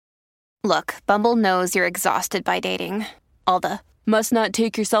Look, Bumble knows you're exhausted by dating. All the must not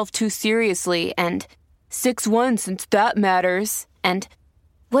take yourself too seriously and 6'1" since that matters. And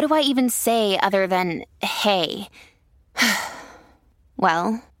what do I even say other than hey?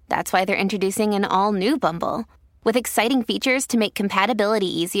 Well, that's why they're introducing an all-new Bumble with exciting features to make compatibility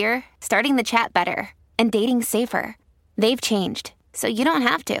easier, starting the chat better, and dating safer. They've changed, so you don't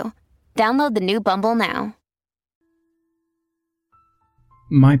have to. Download the new Bumble now.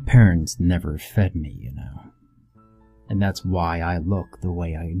 My parents never fed me, you know. And that's why I look the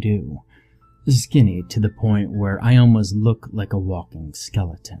way I do. Skinny to the point where I almost look like a walking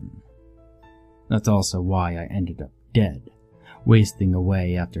skeleton. That's also why I ended up dead, wasting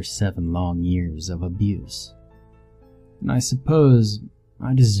away after 7 long years of abuse. And I suppose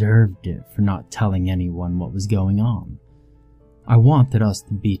I deserved it for not telling anyone what was going on. I wanted us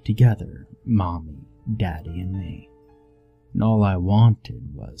to be together, Mommy, Daddy, and me. And all I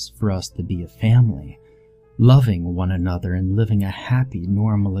wanted was for us to be a family, loving one another and living a happy,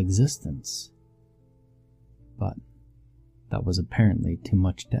 normal existence. But that was apparently too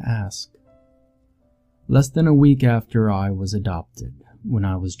much to ask. Less than a week after I was adopted, when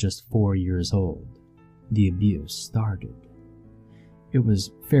I was just 4 years old, the abuse started. It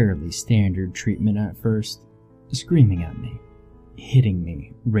was fairly standard treatment at first, screaming at me, hitting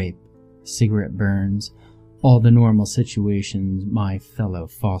me, rape, cigarette burns, all the normal situations my fellow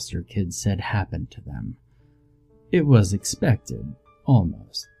foster kids said happened to them. It was expected,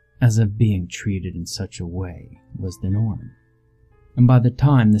 almost, as if being treated in such a way was the norm. And by the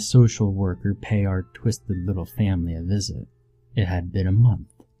time the social worker paid our twisted little family a visit, it had been a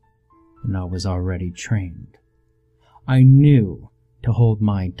month, and I was already trained. I knew to hold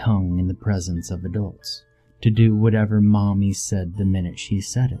my tongue in the presence of adults, to do whatever Mommy said the minute she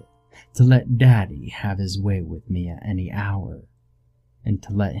said it, to let Daddy have his way with me at any hour, and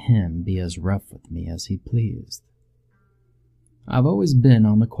to let him be as rough with me as he pleased. I've always been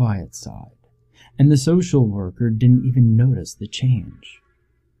on the quiet side, and the social worker didn't even notice the change.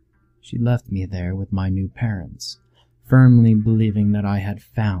 She left me there with my new parents, firmly believing that I had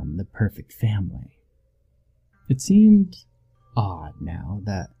found the perfect family. It seemed odd now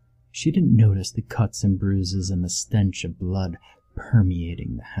that she didn't notice the cuts and bruises and the stench of blood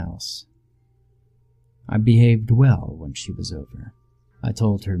permeating the house. I behaved well when she was over. I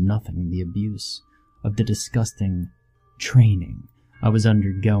told her nothing of the abuse, of the disgusting training I was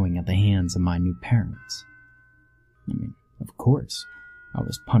undergoing at the hands of my new parents. I mean, of course, I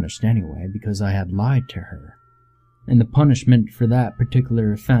was punished anyway because I had lied to her. And the punishment for that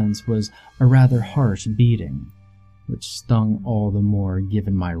particular offense was a rather harsh beating, which stung all the more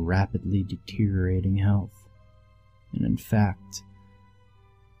given my rapidly deteriorating health. And in fact,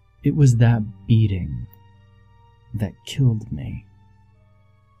 it was that beating that killed me.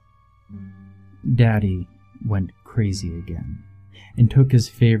 Daddy went crazy again and took his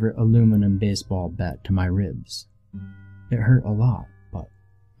favorite aluminum baseball bat to my ribs. It hurt a lot, but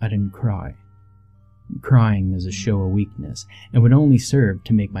I didn't cry. Crying is a show of weakness and would only serve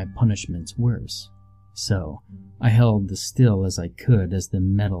to make my punishments worse. So I held as still as I could as the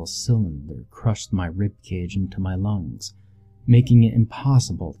metal cylinder crushed my ribcage into my lungs, making it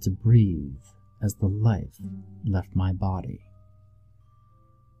impossible to breathe as the life left my body.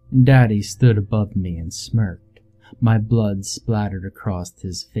 Daddy stood above me and smirked. My blood splattered across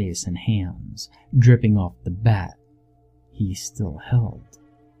his face and hands, dripping off the bat he still held.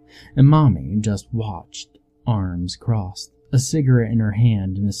 And Mommy just watched, arms crossed, a cigarette in her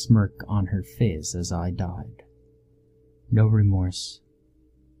hand and a smirk on her face as I died. No remorse,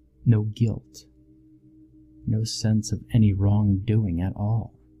 no guilt, no sense of any wrongdoing at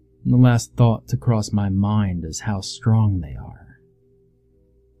all. And the last thought to cross my mind is how strong they are.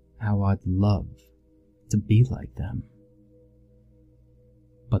 How I'd love to be like them.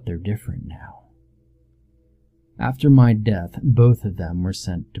 But they're different now. After my death, both of them were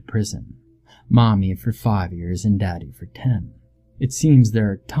sent to prison. Mommy for 5 years and Daddy for 10. It seems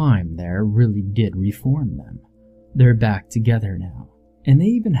their time there really did reform them. They're back together now, and they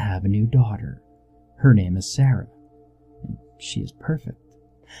even have a new daughter. Her name is Sarah, and she is perfect.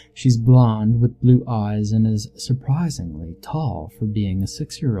 She's blonde with blue eyes and is surprisingly tall for being a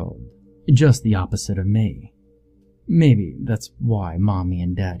 6-year-old. Just the opposite of me. Maybe that's why Mommy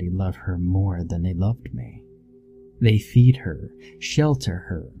and Daddy love her more than they loved me. They feed her, shelter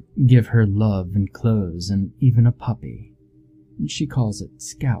her, give her love and clothes and even a puppy. She calls it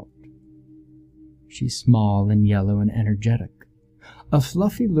Scout. She's small and yellow and energetic, a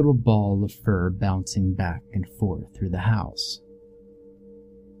fluffy little ball of fur bouncing back and forth through the house.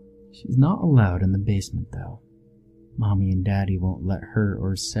 She's not allowed in the basement, though. Mommy and Daddy won't let her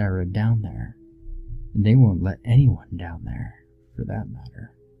or Sarah down there. And they won't let anyone down there, for that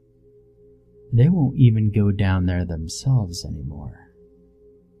matter. They won't even go down there themselves anymore.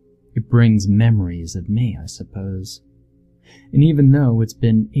 It brings memories of me, I suppose. And even though it's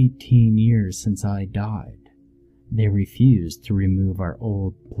been 18 years since I died, they refused to remove our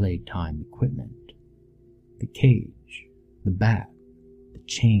old playtime equipment. The cage, the bat, the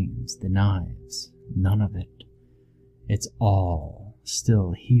chains, the knives, none of it. It's all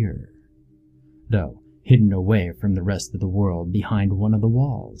still here, though hidden away from the rest of the world behind one of the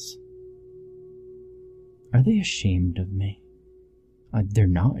walls. Are they ashamed of me? They're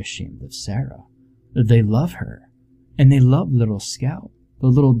not ashamed of Sarah. They love her, and they love little Scout. The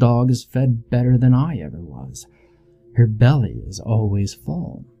little dog is fed better than I ever was. Her belly is always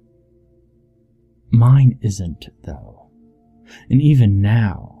full. Mine isn't, though. And even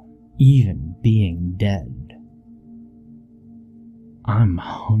now, even being dead, I'm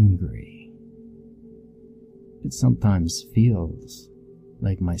hungry. It sometimes feels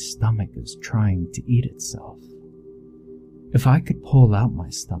like my stomach is trying to eat itself. If I could pull out my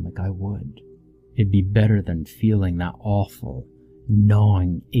stomach, I would. It'd be better than feeling that awful,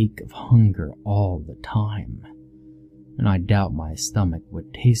 gnawing ache of hunger all the time. And I doubt my stomach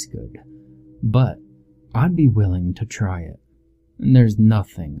would taste good, but I'd be willing to try it. And there's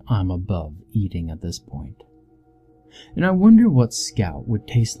nothing I'm above eating at this point. And I wonder what Scout would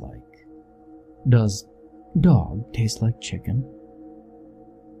taste like. Does dog taste like chicken?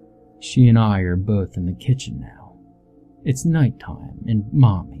 She and I are both in the kitchen now. It's nighttime, and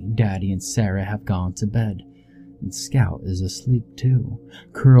Mommy, Daddy, and Sarah have gone to bed, and Scout is asleep too,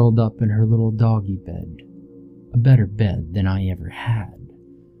 curled up in her little doggy bed. A better bed than I ever had.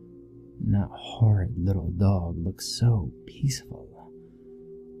 And that horrid little dog looks so peaceful.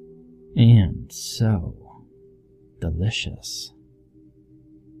 And so delicious.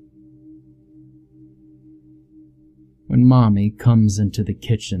 When Mommy comes into the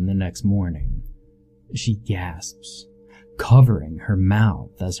kitchen the next morning, she gasps, covering her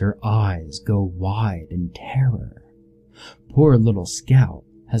mouth as her eyes go wide in terror. Poor little Scout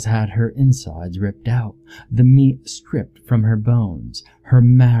has had her insides ripped out, the meat stripped from her bones, her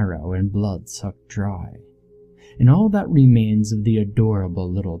marrow and blood sucked dry. And all that remains of the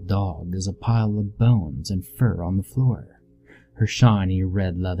adorable little dog is a pile of bones and fur on the floor, her shiny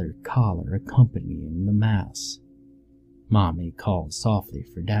red leather collar accompanying the mass. Mommy calls softly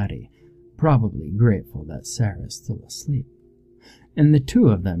for Daddy, probably grateful that Sarah's still asleep. And the two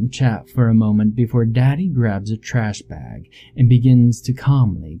of them chat for a moment before Daddy grabs a trash bag and begins to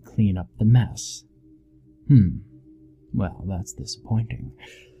calmly clean up the mess. Well, that's disappointing.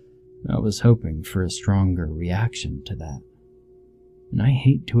 I was hoping for a stronger reaction to that. And I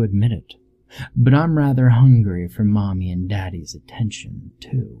hate to admit it, but I'm rather hungry for Mommy and Daddy's attention,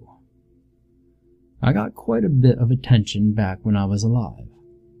 too. I got quite a bit of attention back when I was alive,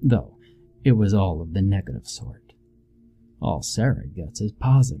 though it was all of the negative sort. All Sarah gets is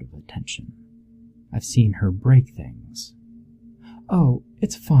positive attention. I've seen her break things. Oh,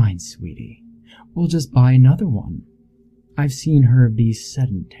 it's fine, sweetie. We'll just buy another one. I've seen her be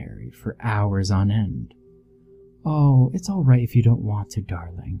sedentary for hours on end. Oh, it's all right if you don't want to,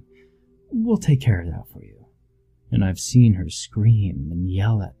 darling. We'll take care of that for you. And I've seen her scream and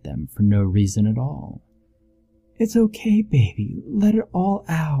yell at them for no reason at all. It's okay, baby. Let it all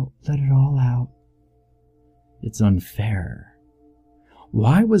out. Let it all out. It's unfair.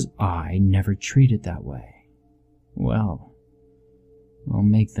 Why was I never treated that way? Well, I'll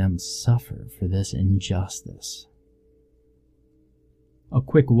make them suffer for this injustice. A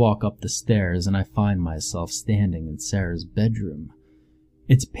quick walk up the stairs and I find myself standing in Sarah's bedroom.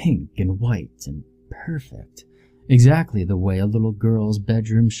 It's pink and white and perfect, exactly the way a little girl's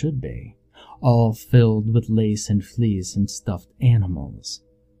bedroom should be, all filled with lace and fleece and stuffed animals.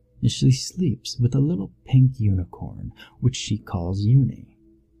 And she sleeps with a little pink unicorn, which she calls Uni.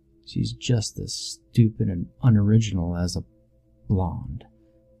 She's just as stupid and unoriginal as a blonde,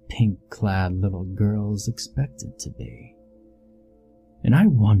 pink-clad little girl is expected to be. And I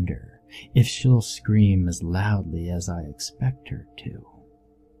wonder if she'll scream as loudly as I expect her to.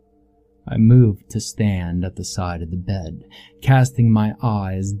 I move to stand at the side of the bed, casting my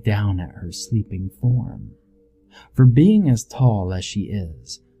eyes down at her sleeping form. For being as tall as she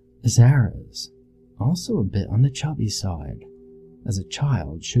is, Sarah's also a bit on the chubby side, as a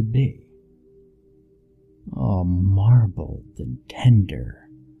child should be. Oh, marbled and tender,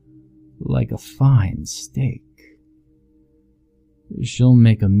 like a fine steak. She'll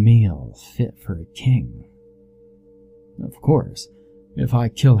make a meal fit for a king. Of course, if I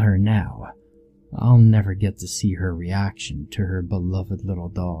kill her now, I'll never get to see her reaction to her beloved little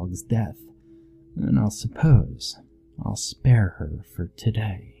dog's death, and I'll suppose I'll spare her for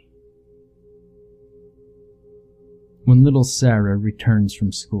today. When little Sarah returns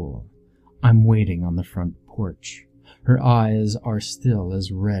from school, I'm waiting on the front porch. Her eyes are still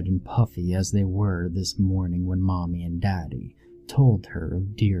as red and puffy as they were this morning when Mommy and Daddy told her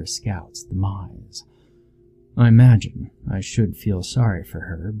of dear Scout's demise. I imagine I should feel sorry for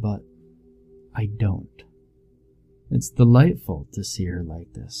her, but I don't. It's delightful to see her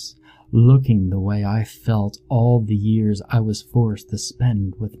like this, looking the way I felt all the years I was forced to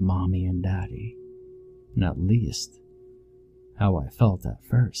spend with Mommy and Daddy, and at least how I felt at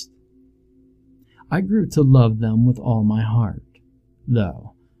first. I grew to love them with all my heart,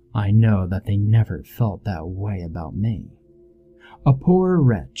 though I know that they never felt that way about me. A poor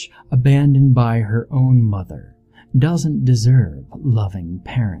wretch abandoned by her own mother doesn't deserve loving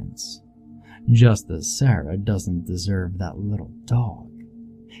parents, just as Sarah doesn't deserve that little dog.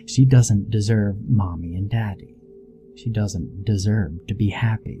 She doesn't deserve Mommy and Daddy. She doesn't deserve to be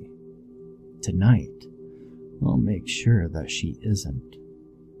happy. Tonight, I'll make sure that she isn't.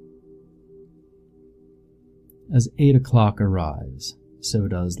 As 8 o'clock arrives, so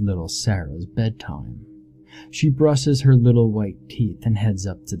does little Sarah's bedtime. She brushes her little white teeth and heads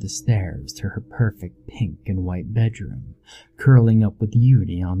up to the stairs to her perfect pink and white bedroom, curling up with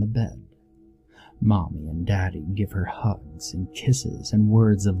Uni on the bed. Mommy and Daddy give her hugs and kisses and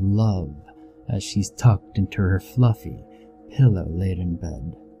words of love as she's tucked into her fluffy, pillow-laden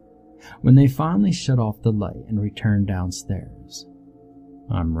bed. When they finally shut off the light and return downstairs,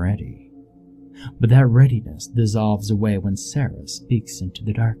 I'm ready. But that readiness dissolves away when Sarah speaks into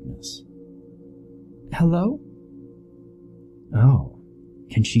the darkness. Hello? Oh,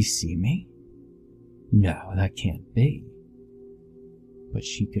 can she see me? No, that can't be. But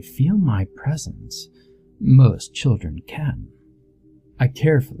she could feel my presence. Most children can. I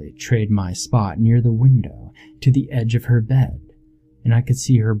carefully trade my spot near the window to the edge of her bed, and I could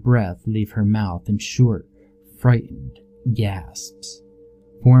see her breath leave her mouth in short, frightened gasps,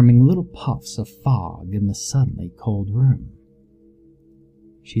 forming little puffs of fog in the suddenly cold room.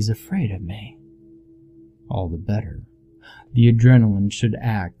 She's afraid of me. All the better. The adrenaline should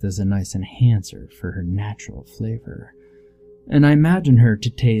act as a nice enhancer for her natural flavor, and I imagine her to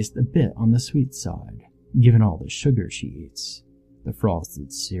taste a bit on the sweet side, given all the sugar she eats, the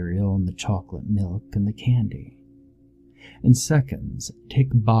frosted cereal and the chocolate milk and the candy. And seconds tick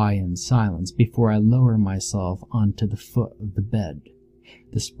by in silence before I lower myself onto the foot of the bed,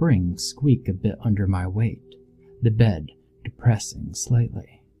 the springs squeak a bit under my weight, the bed depressing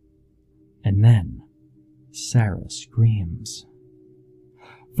slightly. And then Sarah screams.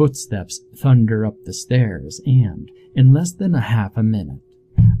 Footsteps thunder up the stairs, and, in less than a half a minute,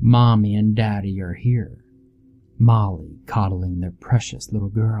 Mommy and Daddy are here, Molly coddling their precious little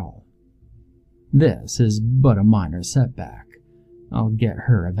girl. This is but a minor setback. I'll get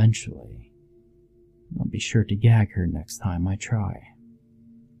her eventually. I'll be sure to gag her next time I try.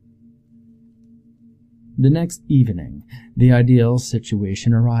 The next evening, the ideal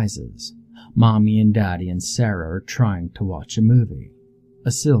situation arises. Mommy and Daddy and Sarah are trying to watch a movie.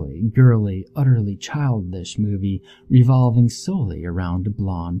 A silly, girly, utterly childish movie revolving solely around a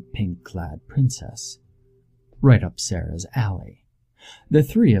blonde, pink-clad princess. Right up Sarah's alley. The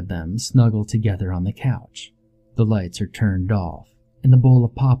three of them snuggle together on the couch. The lights are turned off, and the bowl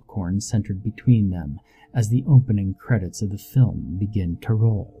of popcorn centered between them as the opening credits of the film begin to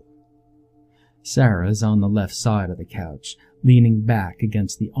roll. Sarah is on the left side of the couch, leaning back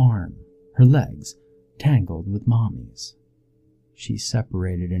against the arm, her legs tangled with Mommy's. She's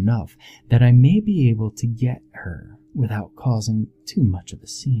separated enough that I may be able to get her without causing too much of a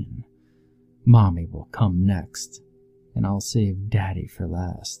scene. Mommy will come next, and I'll save Daddy for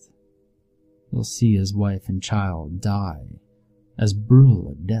last. He'll see his wife and child die, as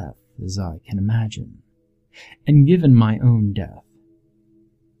brutal a death as I can imagine. And given my own death,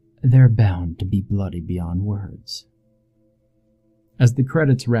 they're bound to be bloody beyond words. As the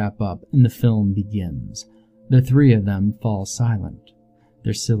credits wrap up and the film begins, the three of them fall silent,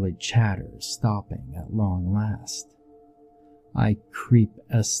 their silly chatter stopping at long last. I creep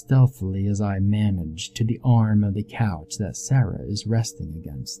as stealthily as I manage to the arm of the couch that Sarah is resting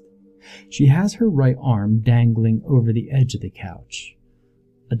against. She has her right arm dangling over the edge of the couch,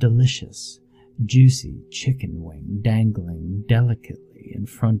 a delicious, juicy chicken wing dangling delicately in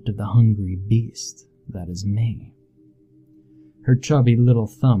front of the hungry beast that is me. Her chubby little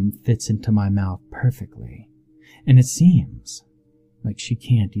thumb fits into my mouth perfectly, and it seems like she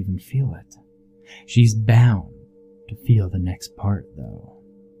can't even feel it. She's bound to feel the next part, though.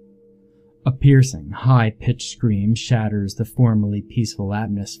 A piercing, high-pitched scream shatters the formerly peaceful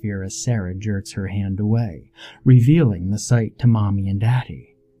atmosphere as Sarah jerks her hand away, revealing the sight to Mommy and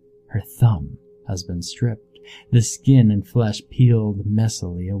Daddy. Her thumb has been stripped, the skin and flesh peeled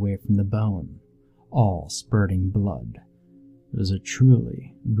messily away from the bone, all spurting blood. It was a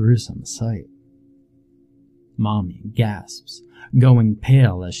truly gruesome sight. Mommy gasps, going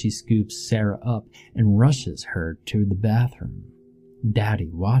pale as she scoops Sarah up and rushes her to the bathroom. Daddy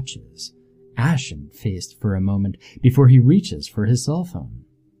watches, ashen-faced for a moment before he reaches for his cell phone.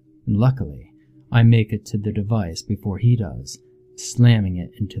 Luckily, I make it to the device before he does, slamming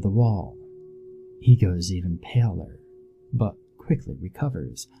it into the wall. He goes even paler, but quickly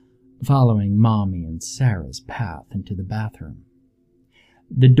recovers, following Mommy and Sarah's path into the bathroom.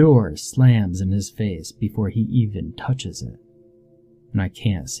 The door slams in his face before he even touches it, and I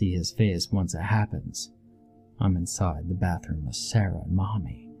can't see his face once it happens. I'm inside the bathroom with Sarah and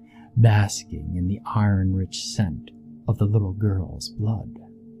Mommy, basking in the iron-rich scent of the little girl's blood.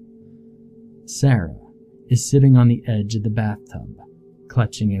 Sarah is sitting on the edge of the bathtub,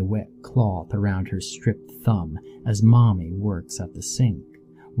 clutching a wet cloth around her stripped thumb as Mommy works at the sink,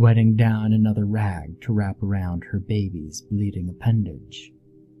 wetting down another rag to wrap around her baby's bleeding appendage.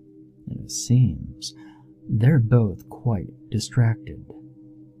 And it seems they're both quite distracted.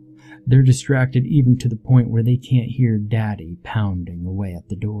 They're distracted even to the point where they can't hear Daddy pounding away at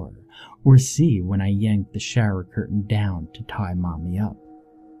the door, or see when I yank the shower curtain down to tie Mommy up.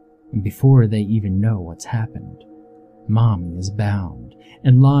 And before they even know what's happened, Mommy is bound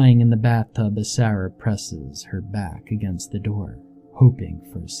and lying in the bathtub as Sarah presses her back against the door, hoping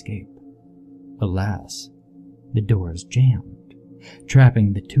for escape. Alas, the door is jammed,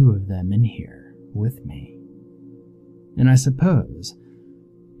 trapping the two of them in here with me. And I suppose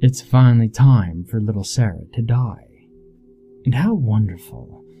it's finally time for little Sarah to die. And how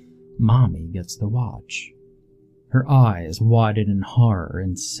wonderful Mommy gets the watch. Her eyes widen in horror,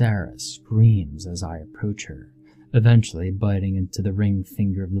 and Sarah screams as I approach her, eventually biting into the ring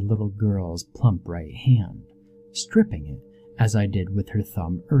finger of the little girl's plump right hand, stripping it as I did with her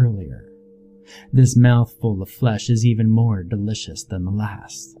thumb earlier. This mouthful of flesh is even more delicious than the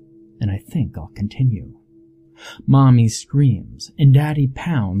last, and I think I'll continue. Mommy screams, and Daddy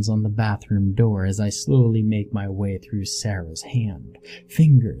pounds on the bathroom door as I slowly make my way through Sarah's hand,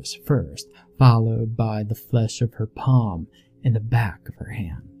 fingers first, followed by the flesh of her palm and the back of her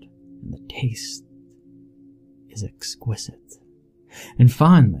hand, and the taste is exquisite. And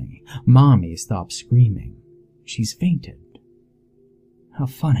finally, Mommy stops screaming. She's fainted. How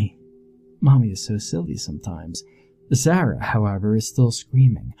funny. Mommy is so silly sometimes. Sarah, however, is still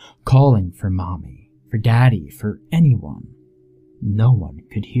screaming, calling for Mommy, for Daddy, for anyone. No one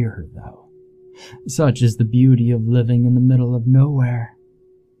could hear her, though. Such is the beauty of living in the middle of nowhere.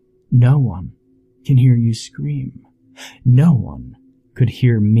 No one can hear you scream. No one could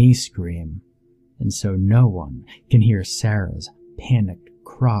hear me scream. And so no one can hear Sarah's panicked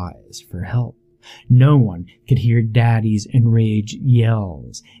cries for help. No one could hear Daddy's enraged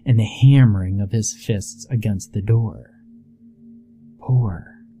yells and the hammering of his fists against the door. Poor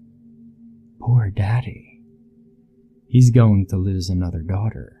Daddy. He's going to lose another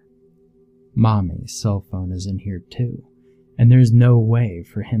daughter. Mommy's cell phone is in here too, and there's no way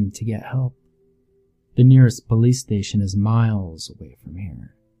for him to get help. The nearest police station is miles away from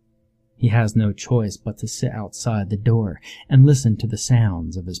here. He has no choice but to sit outside the door and listen to the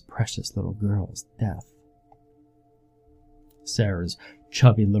sounds of his precious little girl's death. Sarah's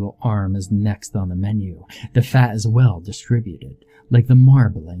chubby little arm is next on the menu. The fat is well distributed, like the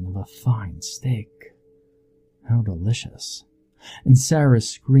marbling of a fine steak. How delicious. And Sarah's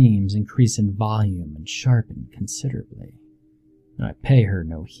screams increase in volume and sharpen considerably. I pay her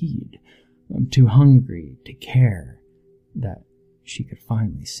no heed. I'm too hungry to care that she could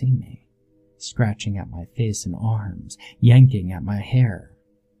finally see me, scratching at my face and arms, yanking at my hair.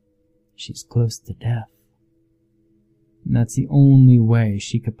 She's close to death. And that's the only way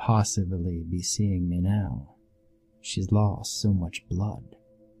she could possibly be seeing me now. She's lost so much blood,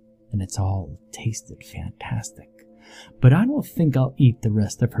 and it's all tasted fantastic. But I don't think I'll eat the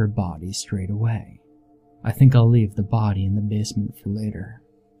rest of her body straight away. I think I'll leave the body in the basement for later.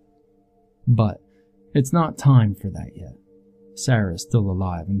 But it's not time for that yet. Sarah's still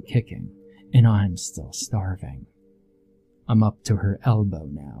alive and kicking, and I'm still starving. I'm up to her elbow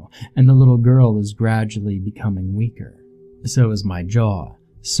now, and the little girl is gradually becoming weaker. So is my jaw,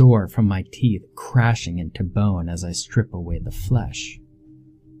 sore from my teeth crashing into bone as I strip away the flesh.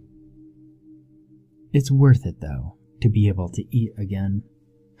 It's worth it, though, to be able to eat again.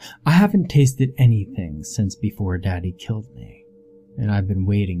 I haven't tasted anything since before Daddy killed me. and I've been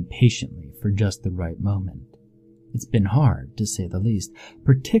waiting patiently for just the right moment. It's been hard, to say the least,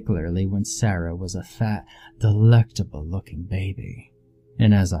 particularly when Sarah was a fat, delectable-looking baby.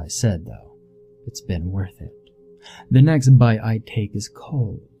 And as I said, though, it's been worth it. The next bite I take is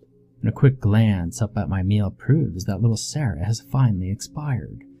cold, and a quick glance up at my meal proves that little Sarah has finally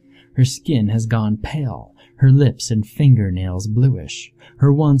expired. Her skin has gone pale, her lips and fingernails bluish,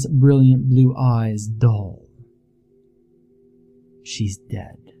 her once brilliant blue eyes dull. She's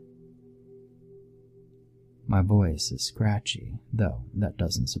dead. My voice is scratchy, though that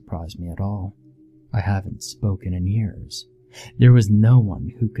doesn't surprise me at all. I haven't spoken in years. There was no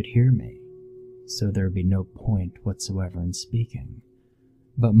one who could hear me, so there'd be no point whatsoever in speaking.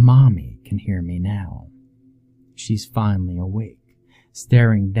 But Mommy can hear me now. She's finally awake,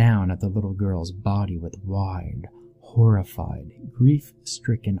 staring down at the little girl's body with wide, horrified,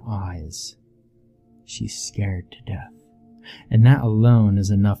 grief-stricken eyes. She's scared to death, and that alone is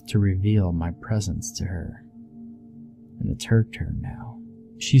enough to reveal my presence to her. And it's her turn now.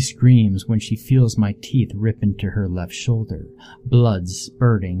 She screams when she feels my teeth rip into her left shoulder, blood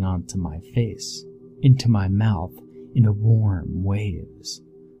spurting onto my face, into my mouth in warm waves.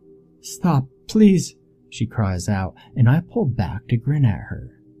 "Stop, please," she cries out, and I pull back to grin at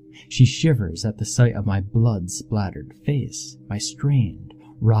her. She shivers at the sight of my blood-splattered face, my strained,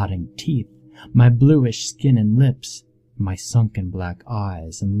 rotting teeth, my bluish skin and lips, my sunken black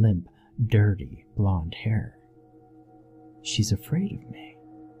eyes and limp, dirty, blonde hair. She's afraid of me.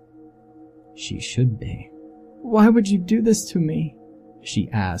 She should be. "Why would you do this to me?" she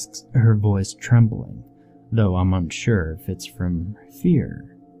asks, her voice trembling, though I'm unsure if it's from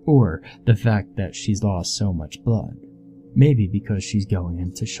fear or the fact that she's lost so much blood. Maybe because she's going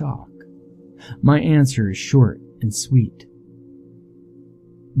into shock. My answer is short and sweet.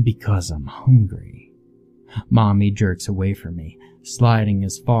 Because I'm hungry. Mommy jerks away from me, sliding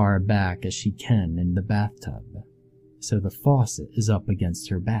as far back as she can in the bathtub, so the faucet is up against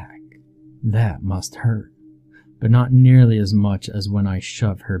her back. That must hurt, but not nearly as much as when I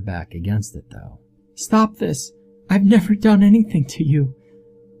shove her back against it, though. "Stop this! I've never done anything to you.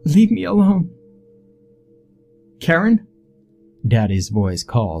 Leave me alone." "Karen?" Daddy's voice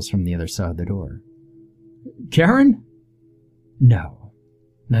calls from the other side of the door. "Karen?" No,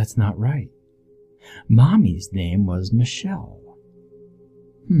 that's not right. Mommy's name was Michelle.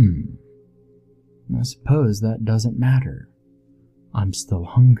 I suppose that doesn't matter. I'm still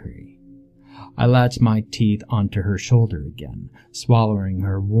hungry. I latch my teeth onto her shoulder again, swallowing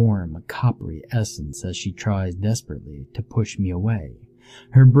her warm, coppery essence as she tries desperately to push me away.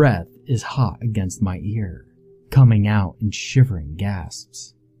 Her breath is hot against my ear, coming out in shivering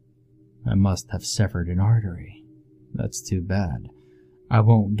gasps. I must have severed an artery. That's too bad. I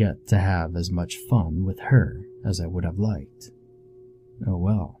won't get to have as much fun with her as I would have liked. Oh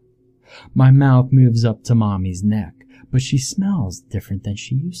well. My mouth moves up to Mommy's neck, but she smells different than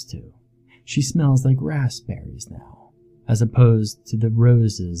she used to. She smells like raspberries now, as opposed to the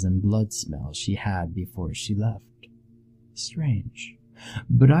roses and blood smell she had before she left. Strange.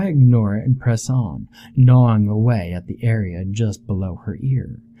 But I ignore it and press on, gnawing away at the area just below her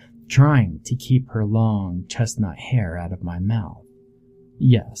ear, trying to keep her long chestnut hair out of my mouth.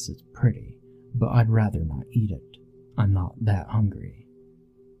 Yes, it's pretty, but I'd rather not eat it. I'm not that hungry.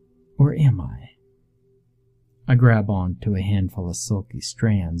 Or am I? I grab onto a handful of silky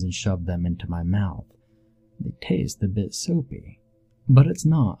strands and shove them into my mouth. They taste a bit soapy, but it's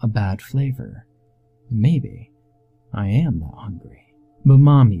not a bad flavor. Maybe I am that hungry. But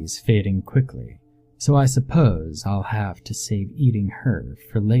Mommy's fading quickly, so I suppose I'll have to save eating her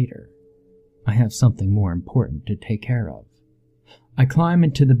for later. I have something more important to take care of. I climb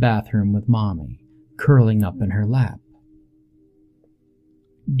into the bathroom with Mommy, curling up in her lap.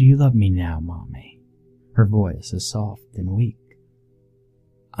 "Do you love me now, Mommy?" Her voice is soft and weak.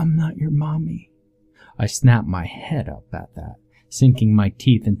 "I'm not your mommy." I snap my head up at that, sinking my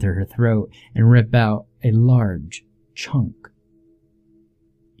teeth into her throat and rip out a large chunk.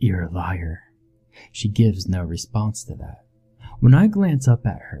 "You're a liar." She gives no response to that. When I glance up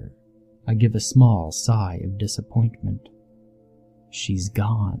at her, I give a small sigh of disappointment. She's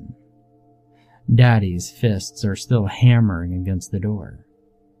gone. Daddy's fists are still hammering against the door.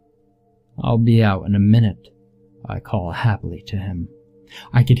 "I'll be out in a minute," I call happily to him.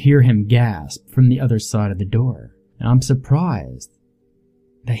 I could hear him gasp from the other side of the door, and I'm surprised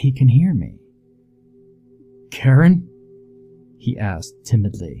that he can hear me. "Karen?" he asked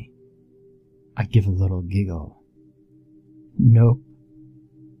timidly. I give a little giggle. "Nope."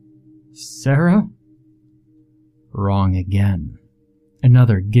 "Sarah?" Wrong again.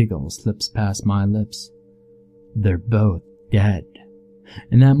 Another giggle slips past my lips. They're both dead.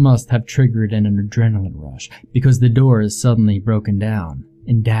 and that must have triggered an adrenaline rush, because the door is suddenly broken down,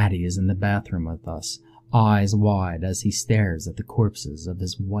 and Daddy is in the bathroom with us, eyes wide as he stares at the corpses of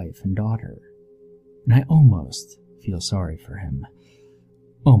his wife and daughter. And I almost feel sorry for him.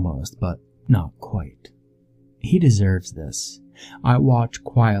 Almost, but not quite. He deserves this. I watch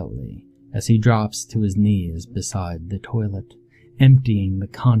quietly as he drops to his knees beside the toilet, emptying the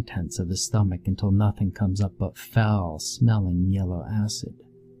contents of his stomach until nothing comes up but foul-smelling yellow acid.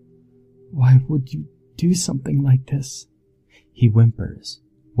 "Why would you do something like this?" he whimpers,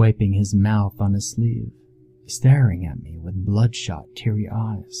 wiping his mouth on his sleeve, staring at me with bloodshot, teary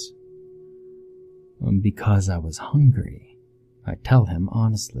eyes. "Because I was hungry," I tell him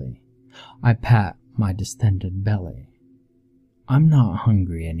honestly. I pat my distended belly. "I'm not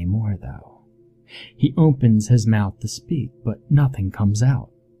hungry anymore, though." He opens his mouth to speak, but nothing comes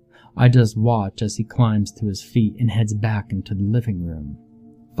out. I just watch as he climbs to his feet and heads back into the living room,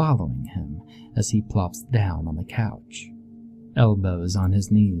 following him as he plops down on the couch, elbows on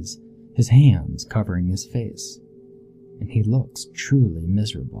his knees, his hands covering his face, and he looks truly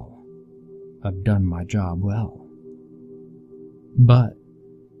miserable. I've done my job well. But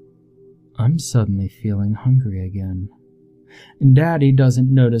I'm suddenly feeling hungry again. And Daddy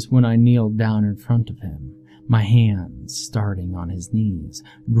doesn't notice when I kneel down in front of him, my hands starting on his knees,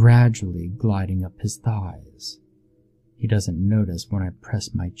 gradually gliding up his thighs. He doesn't notice when I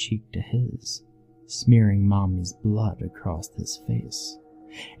press my cheek to his, smearing Mommy's blood across his face.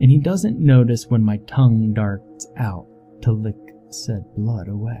 And he doesn't notice when my tongue darts out to lick said blood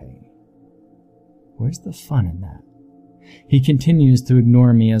away. Where's the fun in that? He continues to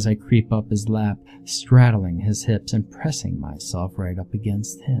ignore me as I creep up his lap, straddling his hips and pressing myself right up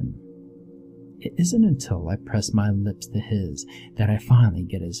against him. It isn't until I press my lips to his that I finally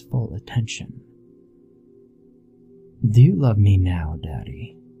get his full attention. "Do you love me now,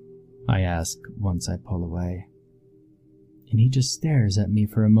 Daddy?" I ask once I pull away. And he just stares at me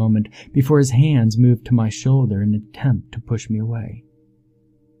for a moment before his hands move to my shoulder in an attempt to push me away.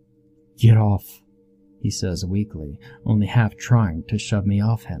 "Get off," he says weakly, only half trying to shove me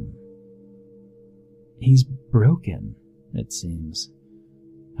off him. He's broken, it seems.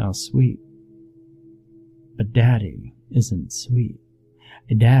 How sweet. But Daddy isn't sweet.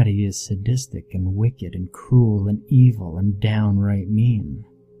 Daddy is sadistic and wicked and cruel and evil and downright mean.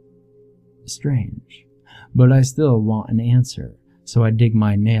 Strange, but I still want an answer, so I dig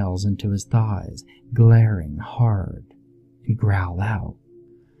my nails into his thighs, glaring hard, and growl out,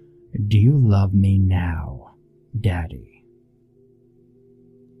 "Do you love me now, Daddy?"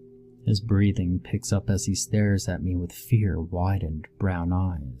 His breathing picks up as he stares at me with fear-widened brown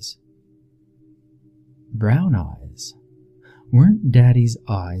eyes. Brown eyes? Weren't Daddy's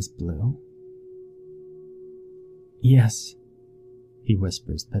eyes blue? "Yes," he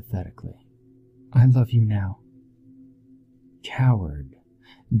whispers pathetically. "I love you now." Coward.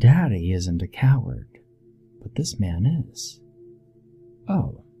 Daddy isn't a coward, but this man is.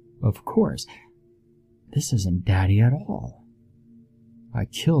 Oh, of course. This isn't Daddy at all. I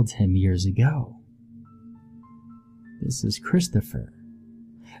killed him years ago. This is Christopher,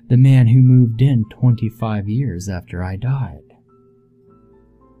 the man who moved in 25 years after I died.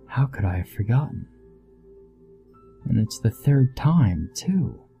 How could I have forgotten? And it's the third time,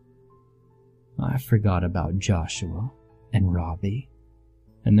 too. I forgot about Joshua and Robbie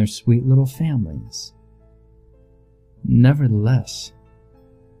and their sweet little families. Nevertheless,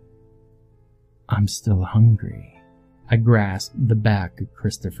 I'm still hungry. I grasp the back of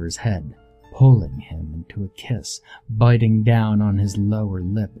Christopher's head, pulling him into a kiss, biting down on his lower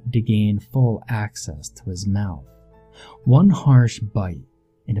lip to gain full access to his mouth. One harsh bite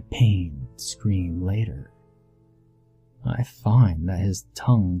and a pained scream later. I find that his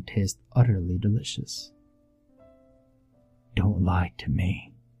tongue tastes utterly delicious. "Don't lie to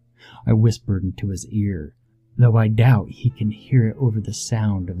me," I whispered into his ear, though I doubt he can hear it over the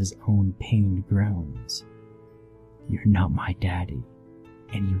sound of his own pained groans. "You're not my daddy,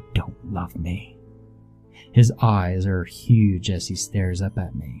 and you don't love me." His eyes are huge as he stares up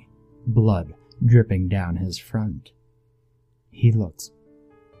at me, blood dripping down his front. He looks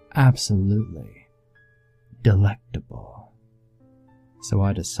absolutely delectable. So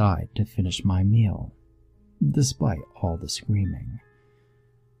I decide to finish my meal, despite all the screaming.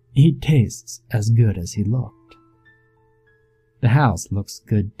 He tastes as good as he looked. The house looks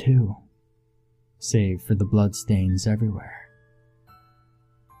good too, save for the bloodstains everywhere.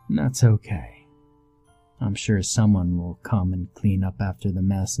 And that's okay. I'm sure someone will come and clean up after the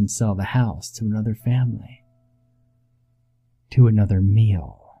mess and sell the house to another family, to another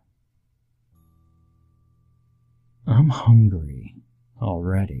meal. I'm hungry,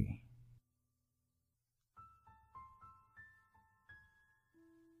 already.